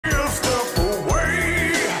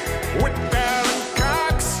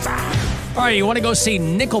All right, you want to go see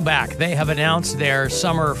Nickelback? They have announced their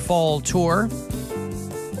summer-fall tour,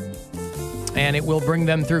 and it will bring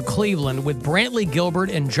them through Cleveland with Brantley Gilbert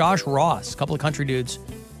and Josh Ross, a couple of country dudes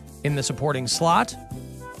in the supporting slot.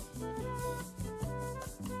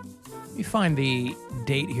 Let me find the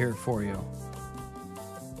date here for you.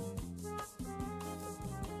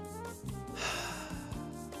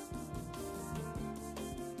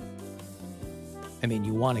 I mean,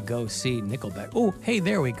 you want to go see Nickelback. Oh, hey,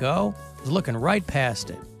 there we go. I was looking right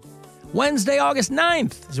past it. Wednesday, August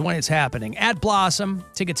 9th is when it's happening. At Blossom,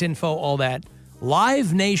 tickets info, all that.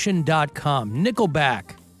 LiveNation.com.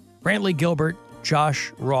 Nickelback, Brantley Gilbert,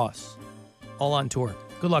 Josh Ross. All on tour.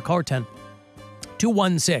 Good luck. Caller 10.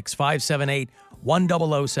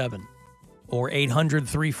 216-578-1007 or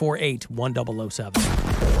 800-348-1007.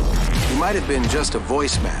 He might have been just a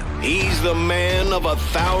voice man. He's the man of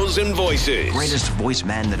 1,000 voices. Greatest voice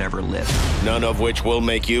man that ever lived. None of which will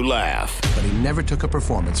make you laugh. But he never took a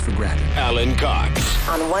performance for granted. Alan Cox.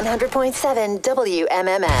 On 100.7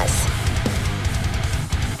 WMMS.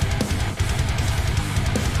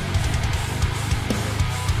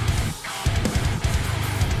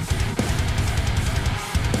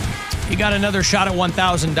 You got another shot at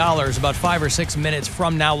 $1,000 about 5 or 6 minutes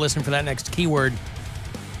from now. Listen for that next keyword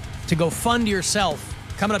to go fund yourself.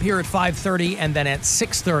 Coming up here at 5:30 and then at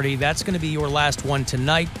 6:30. That's going to be your last one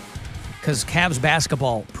tonight because Cavs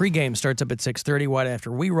basketball pregame starts up at 6:30 right after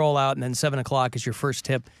we roll out, and then 7 o'clock is your first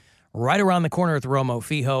tip right around the corner at the Romo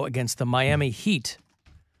Fijo against the Miami Heat.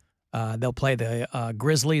 They'll play the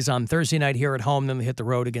Grizzlies on Thursday night here at home. Then they hit the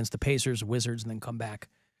road against the Pacers, Wizards, and then come back.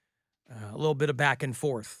 A little bit of back and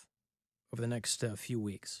forth over the next few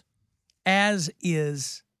weeks, as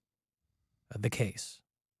is the case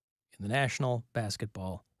in the National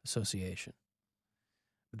Basketball Association.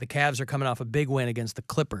 The Cavs are coming off a big win against the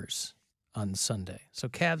Clippers on Sunday. So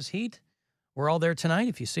Cavs Heat, we're all there tonight.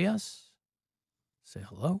 If you see us, say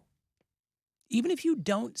hello. Even if you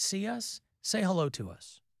don't see us, say hello to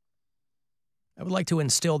us. I would like to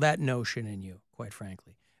instill that notion in you, quite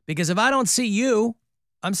frankly. Because if I don't see you,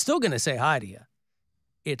 I'm still going to say hi to you.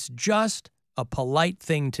 It's just a polite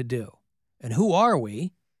thing to do. And who are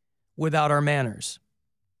we without our manners?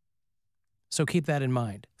 So keep that in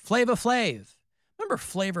mind. Flava Flav. Remember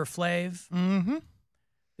Flavor Flav? Mm-hmm.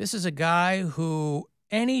 This is a guy who,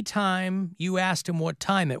 anytime you asked him what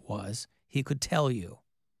time it was, he could tell you.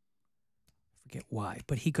 I forget why,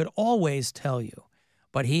 but he could always tell you.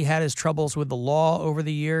 But he had his troubles with the law over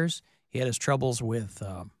the years. He had his troubles with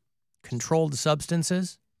controlled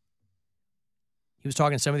substances. He was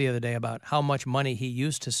talking to somebody the other day about how much money he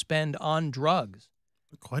used to spend on drugs.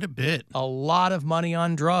 Quite a bit. A lot of money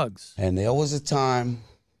on drugs. And there was a time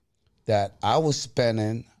that I was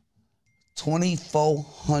spending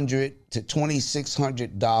 $2,400 to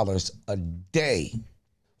 $2,600 a day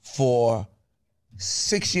for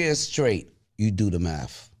 6 years straight. You do the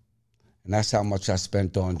math. And that's how much I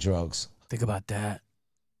spent on drugs. Think about that.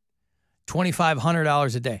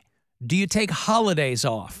 $2,500 a day. Do you take holidays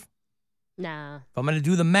off? Nah. If I'm going to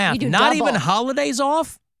do the math, You do not double. even holidays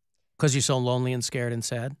off? Because you're so lonely and scared and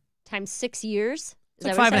sad? Times 6 years?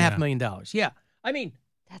 It's like $5.5 million. Yeah. I mean,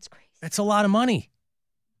 that's crazy. That's a lot of money.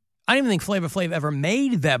 I don't even think Flavor Flav ever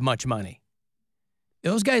made that much money.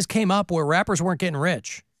 Those guys came up where rappers weren't getting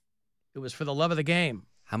rich. It was for the love of the game.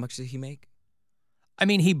 How much did he make? I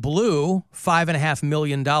mean, he blew $5.5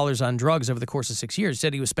 million on drugs over the course of 6 years. He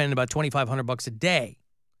said he was spending about $2,500 a day.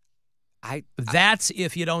 That's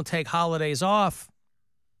if you don't take holidays off.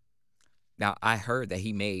 Now, I heard that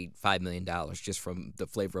he made $5 million just from the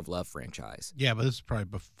Flavor of Love franchise. Yeah, but this is probably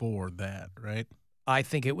before that, right? I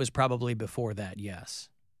think it was probably before that, yes.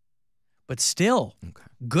 But still,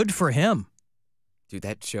 good for him. Dude,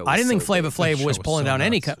 that show. I didn't think so Flavor big. Flav was pulling down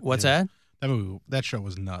any. What's that? That show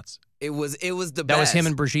was nuts. It was the That best. was him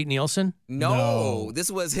and Brigitte Nielsen? No, this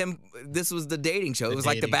was him. This was the dating show. It was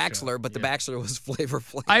like The Bachelor, but The Bachelor was Flavor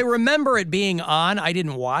Flav. I remember it being on. I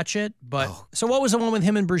didn't watch it, but so what was the one with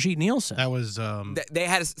him and Brigitte Nielsen? That was They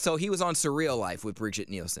had so he was on Surreal Life with Brigitte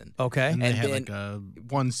Nielsen. Okay, and they had like a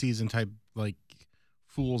one season type like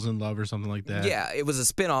Fools in Love or something like that. Yeah, it was a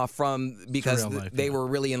spinoff from because Surreal Life, they were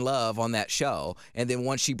really in love on that show, and then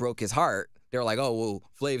once she broke his heart, they were like, "Oh, well,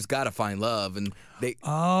 Flav's got to find love," and they.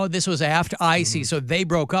 Oh, this was after I see. So they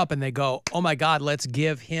broke up, and they go, "Oh my God, let's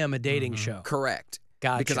give him a dating show." Correct.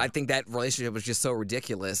 Gotcha. Because I think that relationship was just so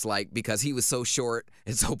ridiculous, like because he was so short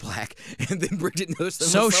and so black, and then Bridget Nielsen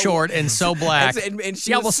So was short and so black. and she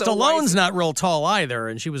yeah, was well, so Stallone's white. not real tall either,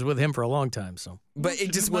 and she was with him for a long time. So, But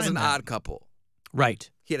it just was an odd couple.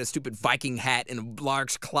 Right. He had a stupid Viking hat and a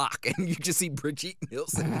large clock, and you just see Brigitte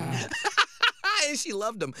Nielsen. And she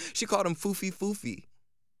loved him. She called him Foofy Foofy.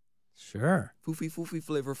 Sure. Foofy Foofy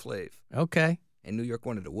Flavor Flav. Okay. And New York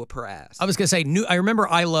wanted to whoop her ass. I was going to say, I remember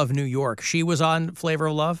I Love New York. She was on Flavor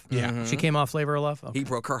of Love? Yeah. She came off Flavor of Love? Okay. He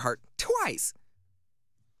broke her heart twice.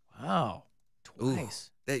 Wow. Twice.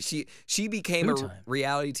 That she became Good a time.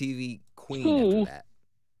 reality TV queen after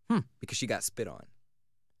that. Because she got spit on.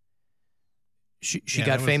 She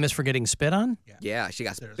got famous for getting spit on? Yeah, she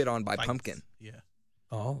got spit on by fights. Pumpkin. Yeah.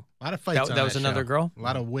 Oh. A lot of fights. That was another show. girl? A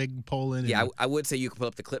lot of wig pulling. Yeah, and- I would say you could pull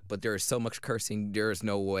up the clip, but there is so much cursing. There is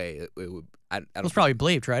no way it would. I It don't was probably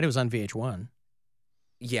bleeped, right? It was on VH1.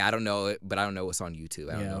 Yeah, I don't know, but I don't know what's on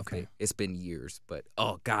YouTube. I don't know. Okay. It's been years, but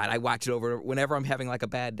oh god, I watch it over whenever I'm having like a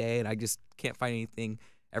bad day and I just can't find anything.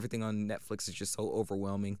 Everything on Netflix is just so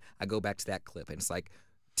overwhelming. I go back to that clip and it's like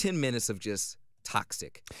 10 minutes of just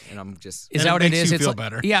toxic, and I'm just. Is And that it what it makes is? you It's feel like,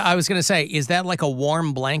 better. Yeah, I was going to say, is that like a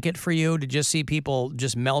warm blanket for you to just see people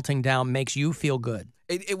just melting down makes you feel good?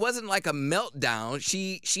 It wasn't like a meltdown.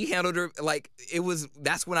 She handled her like it was.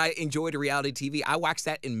 That's when I enjoyed reality TV. I watched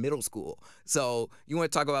that in middle school. So you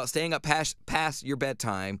want to talk about staying up past your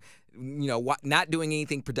bedtime, not doing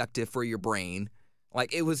anything productive for your brain.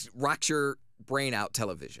 Like it was rocks your brain out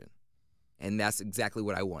television, and that's exactly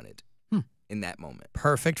what I wanted in that moment.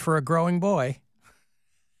 Perfect for a growing boy.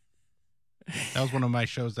 That was one of my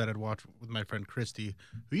shows that I'd watch with my friend Christy,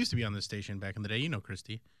 who used to be on this station back in the day. You know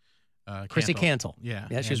Christy. Christy Cantle. Yeah.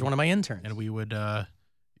 Yeah, she was one of my interns. And we would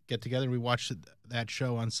get together and we watched that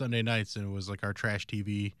show on Sunday nights, and it was like our trash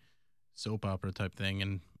TV soap opera type thing,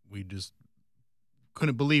 and we just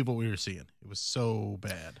couldn't believe what we were seeing. It was so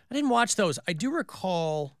bad. I didn't watch those. I do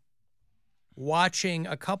recall watching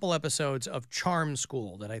a couple episodes of Charm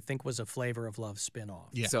School that I think was a Flavor of Love spinoff.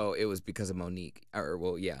 Yeah. So it was because of Monique,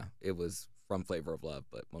 it was from Flavor of Love,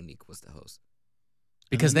 but Monique was the host.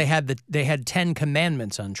 Because they had 10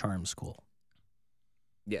 commandments on Charm School.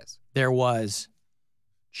 Yes. There was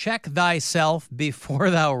check thyself before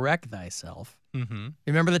thou wreck thyself. Mm-hmm.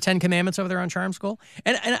 Remember the 10 commandments over there on Charm School?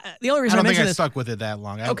 And the only reason I I don't think mention I this, stuck with it that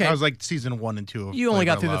long. Okay. I was like season 1 and 2 of you only Flavor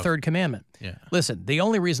got of through the Love. third commandment. Yeah. Listen, the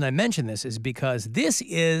only reason I mention this is because this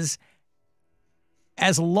is,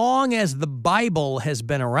 as long as the Bible has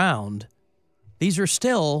been around, these are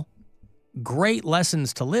still great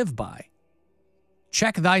lessons to live by.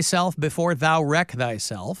 Check thyself before thou wreck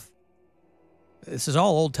thyself. This is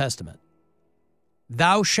all Old Testament.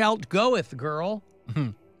 Thou shalt goeth, girl.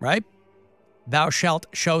 Right? Thou shalt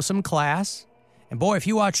show some class. And boy, if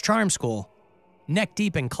you watch Charm School, neck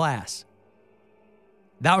deep in class.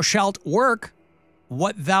 Thou shalt work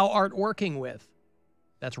what thou art working with.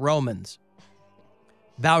 That's Romans.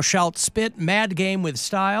 Thou shalt spit mad game with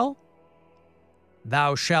style.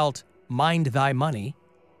 Thou shalt mind thy money.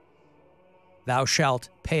 Thou shalt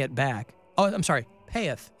pay it back. Oh, I'm sorry,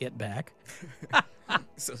 payeth it back.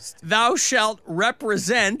 Thou shalt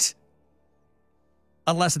represent.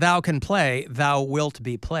 Unless thou can play, thou wilt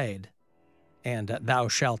be played. And thou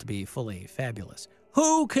shalt be fully fabulous.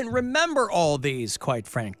 Who can remember all these, quite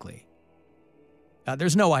frankly?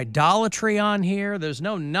 There's no idolatry on here. There's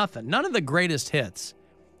no nothing. None of the greatest hits.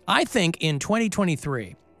 I think in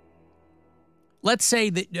 2023, let's say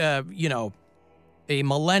that, a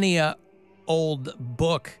millennia-old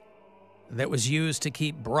book that was used to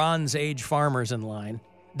keep Bronze Age farmers in line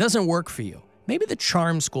doesn't work for you. Maybe the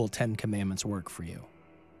Charm School 10 Commandments work for you.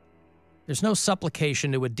 There's no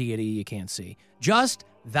supplication to a deity you can't see. Just,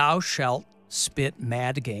 thou shalt spit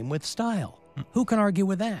mad game with style. Who can argue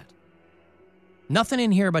with that? Nothing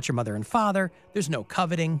in here about your mother and father. There's no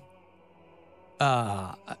coveting.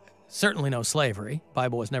 Certainly no slavery.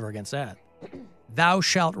 Bible was never against that. Thou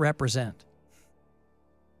shalt represent.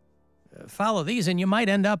 Follow these and you might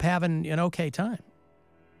end up having an okay time.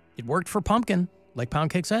 It worked for Pumpkin, like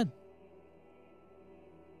Poundcake said.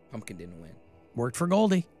 Pumpkin didn't win. Worked for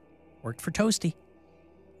Goldie. Worked for Toasty.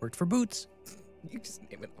 Worked for Boots. You just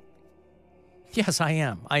name it. Yes, I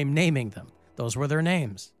am. I am naming them. Those were their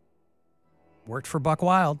names. Worked for Buck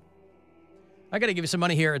Wild. I got to give you some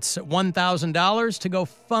money here. It's $1,000 to go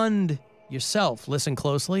fund yourself. Listen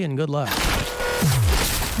closely and good luck.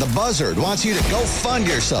 The Buzzard wants you to go fund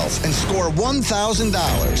yourself and score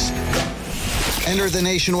 $1,000. Enter the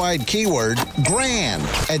nationwide keyword GRAND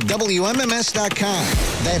at WMMS.com.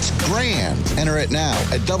 That's GRAND. Enter it now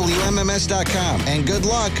at WMMS.com. And good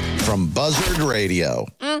luck from Buzzard Radio.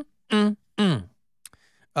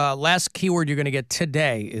 Last keyword you're going to get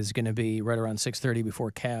today is going to be right around 6:30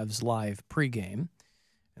 before Cavs live pregame.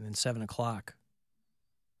 And then 7 o'clock,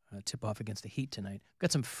 tip off against the Heat tonight.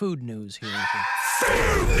 Got some food news here.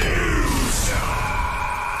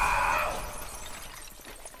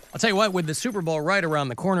 I'll tell you what, with the Super Bowl right around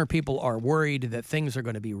the corner, people are worried that things are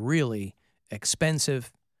going to be really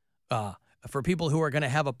expensive. For people who are going to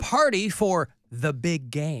have a party for the big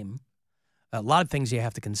game, a lot of things you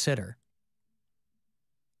have to consider.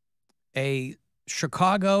 A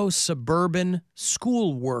Chicago suburban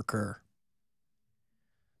school worker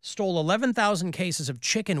stole 11,000 cases of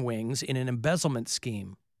chicken wings in an embezzlement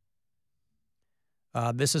scheme.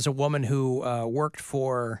 This is a woman who worked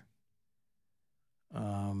for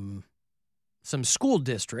some school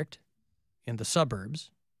district in the suburbs,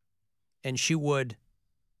 and she would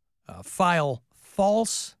file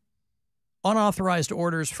false, unauthorized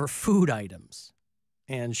orders for food items,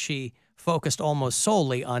 and she focused almost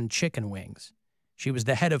solely on chicken wings. She was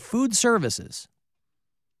the head of food services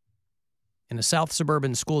in a South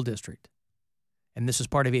Suburban school district, and this was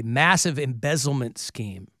part of a massive embezzlement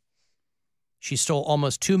scheme. She stole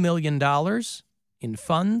almost $2 million in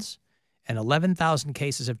funds and 11,000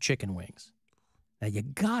 cases of chicken wings. Now, you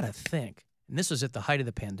got to think, and this was at the height of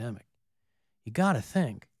the pandemic, you got to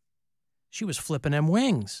think she was flipping them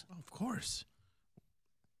wings. Of course.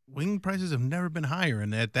 Wing prices have never been higher,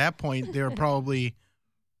 and at that point, they were probably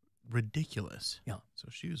ridiculous. Yeah. So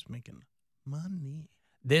she was making money.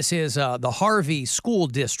 This is the Harvey School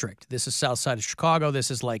District. This is south side of Chicago.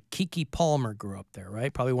 This is like Keke Palmer grew up there,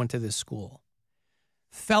 right? Probably went to this school.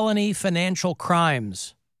 Felony financial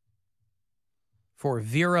crimes for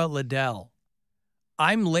Vera Liddell.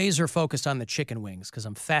 I'm laser focused on the chicken wings because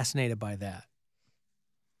I'm fascinated by that.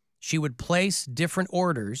 She would place different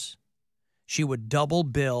orders. She would double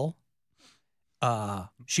bill.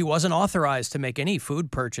 She wasn't authorized to make any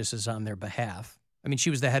food purchases on their behalf. I mean,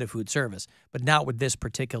 she was the head of food service, but not with this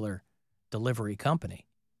particular delivery company.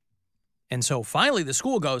 And so finally the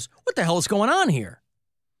school goes, what the hell is going on here?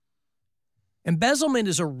 Embezzlement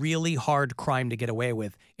is a really hard crime to get away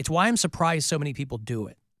with. It's why I'm surprised so many people do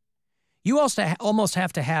it. You also almost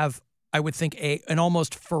have to have, I would think, an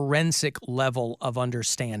almost forensic level of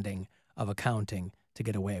understanding of accounting to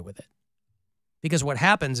get away with it. Because what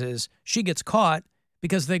happens is she gets caught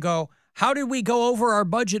because they go, how did we go over our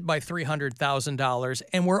budget by $300,000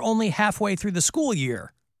 and we're only halfway through the school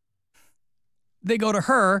year? They go to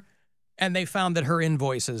her and they found that her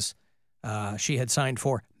invoices, she had signed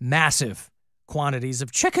for massive quantities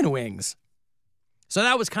of chicken wings. So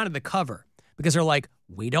that was kind of the cover because they're like,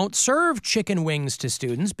 we don't serve chicken wings to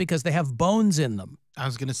students because they have bones in them. I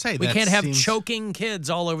was going to say, we can't have choking kids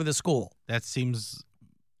all over the school. That seems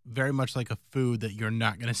very much like a food that you're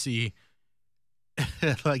not going to see.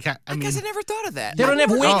 Like I mean, guess I never thought of that. They don't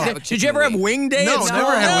have wing. Did you ever have wing days? No,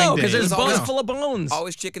 never had wing days. Because there's bones full of bones.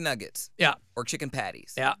 Always chicken nuggets. Yeah. Or chicken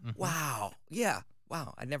patties. Yeah. Wow. Yeah.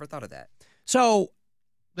 Wow. I never thought of that. So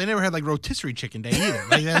they never had like rotisserie chicken day either.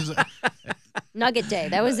 Like, Nugget day.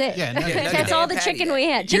 That was it. Yeah, that's all the chicken we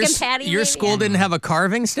had. Chicken patty. Your school didn't have a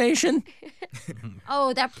carving station?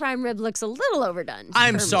 Oh, that prime rib looks a little overdone.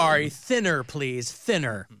 I'm sorry. Thinner, please.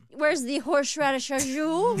 Thinner. Where's the horseradish au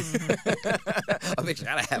jus? I mean,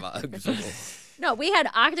 gotta have a. No, we had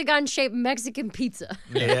octagon-shaped Mexican pizza.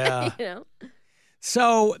 Yeah. You know.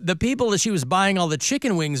 So the people that she was buying all the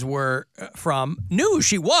chicken wings were from knew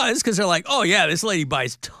she was because they're like, oh, yeah, this lady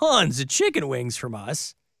buys tons of chicken wings from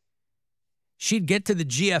us. She'd get to the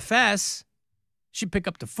GFS. She'd pick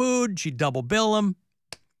up the food. She'd double bill them.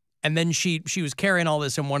 And then she was carrying all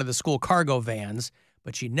this in one of the school cargo vans,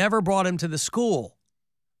 but she never brought him to the school.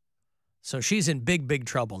 So she's in big, big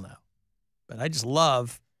trouble now. But I just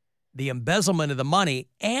love the embezzlement of the money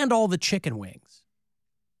and all the chicken wings.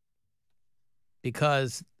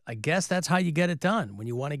 Because I guess that's how you get it done when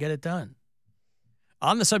you want to get it done.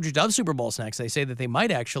 On the subject of Super Bowl snacks, they say that they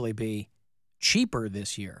might actually be cheaper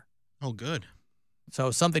this year. Oh, good.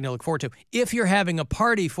 So something to look forward to. If you're having a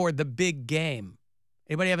party for the big game.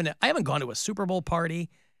 Anybody I haven't gone to a Super Bowl party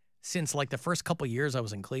since like the first couple years I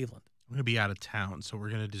was in Cleveland. I'm going to be out of town, so we're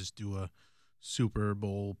going to just do a Super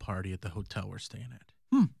Bowl party at the hotel we're staying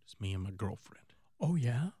at. Just me and my girlfriend. Oh,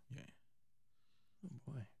 yeah? Yeah. Oh,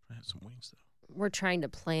 boy. I have some wings, though. We're trying to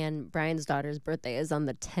plan. Brian's daughter's birthday is on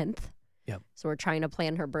the 10th. Yep. So we're trying to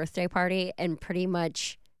plan her birthday party, and pretty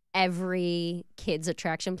much every kid's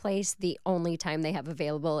attraction place, the only time they have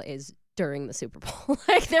available is during the Super Bowl.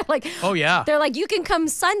 Like they're like, oh yeah, they're like, you can come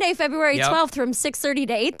Sunday, February 12th from 6:30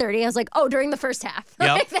 to 8:30. I was like, oh, during the first half.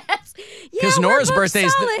 Yep. Because Nora's birthday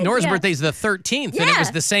is the 13th, and it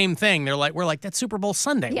was the same thing. We're like, that's Super Bowl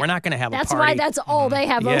Sunday. We're not going to have a party. That's why that's all they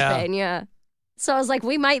have open. Yeah. So I was like,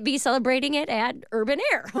 we might be celebrating it at Urban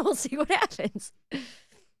Air. We'll see what happens.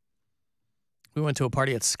 We went to a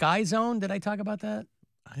party at Sky Zone. Did I talk about that?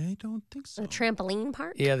 I don't think so. The trampoline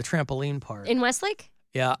park? Yeah, the trampoline park. In Westlake?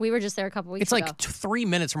 Yeah. We were just there a couple weeks It's ago. like 3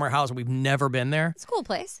 minutes from our house, and we've never been there. It's a cool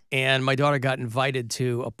place. And my daughter got invited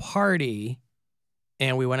to a party,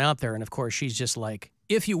 and we went out there. And, of course, she's just like,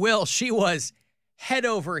 if you will, she was head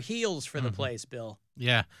over heels for the place, Bill.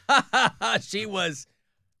 Yeah. She was.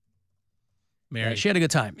 Mary. She had a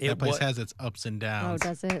good time. That place has its ups and Oh, downs.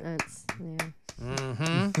 does it? That's, yeah.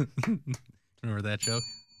 Mm-hmm. Remember that joke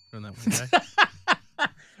from that one guy?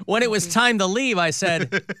 When it was time to leave, I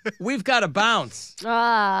said, we've got to bounce.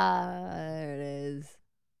 Ah, there it is.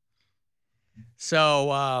 So,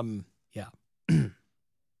 yeah.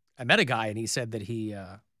 I met a guy, and he said that he,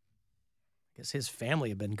 I guess his family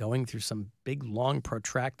had been going through some big, long,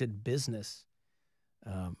 protracted business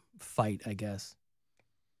fight, I guess.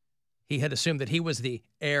 He had assumed that he was the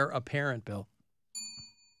heir apparent, Bill.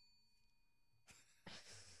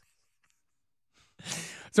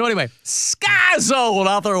 So anyway, Sky Zone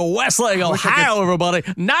out there in Westlake, Ohio, everybody.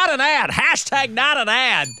 Not an ad. Hashtag not an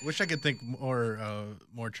ad. Wish I could think more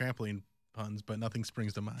trampoline puns, but nothing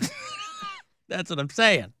springs to mind. That's what I'm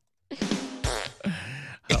saying.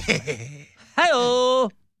 Hello.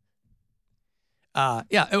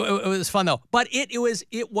 Yeah, it was fun though, but it was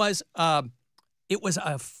a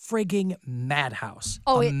frigging madhouse.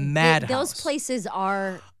 Oh, madhouse. Those places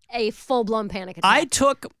are a full-blown panic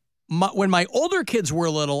attack. When my older kids were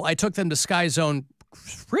little, I took them to Sky Zone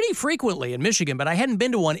pretty frequently in Michigan, but I hadn't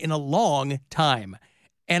been to one in a long time,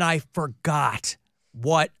 and I forgot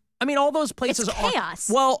all those places it's chaos.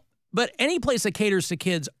 Well, but any place that caters to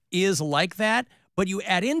kids is like that, but you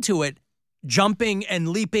add into it jumping and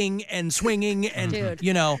leaping and swinging and, Dude.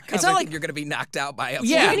 It's not like you're going to be knocked out by a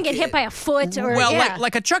You're going to get hit by a foot or,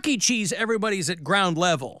 like a Chuck E. Cheese, everybody's at ground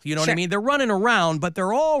level. You know what I mean? They're running around, but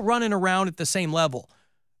they're all running around at the same level.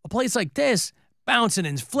 A place like this, bouncing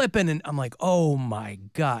and flipping, and I'm like, oh my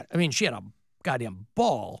God. I mean, she had a goddamn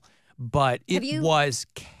ball, but it was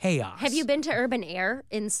chaos. Have you been to Urban Air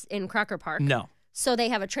in Crocker Park? No. So they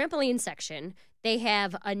have a trampoline section. They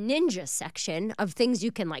have a ninja section of things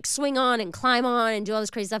you can like swing on and climb on and do all this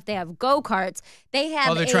crazy stuff. They have go-karts. They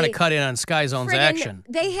have they're trying to cut in on Sky Zone's action.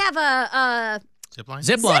 They have a Zip line.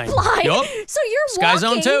 Yep. So you're Sky walking.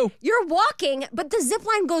 Zone too. You're walking, but the zip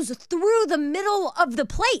line goes through the middle of the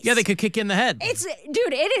place. Yeah, they could kick you in the head.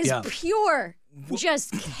 It is pure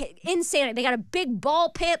just insanity. They got a big ball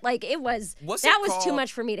pit. Like it was too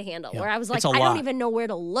much for me to handle. Yeah. Where I was like, I don't even know where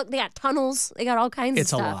to look. They got tunnels. They got all kinds of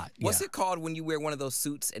stuff. It's a lot. Yeah. What's it called when you wear one of those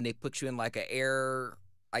suits and they put you in like an air,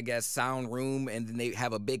 I guess, sound room, and then they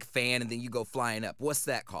have a big fan, and then you go flying up? What's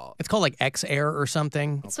that called? It's called like X-Air or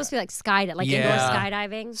something. It's supposed to be like indoor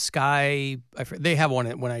skydiving. They have one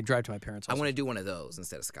when I drive to my parents' house. I want to do one of those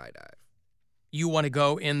instead of skydive. You want to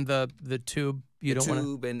go in the tube? You don't want to?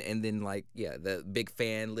 Tube and then the big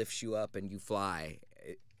fan lifts you up and you fly.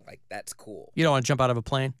 That's cool. You don't want to jump out of a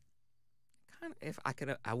plane? Kind of. If I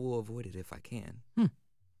can, I will avoid it if I can. All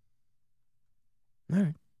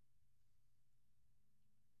right.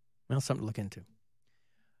 Well, something to look into.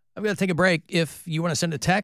 I've got to take a break. If you want to send a text.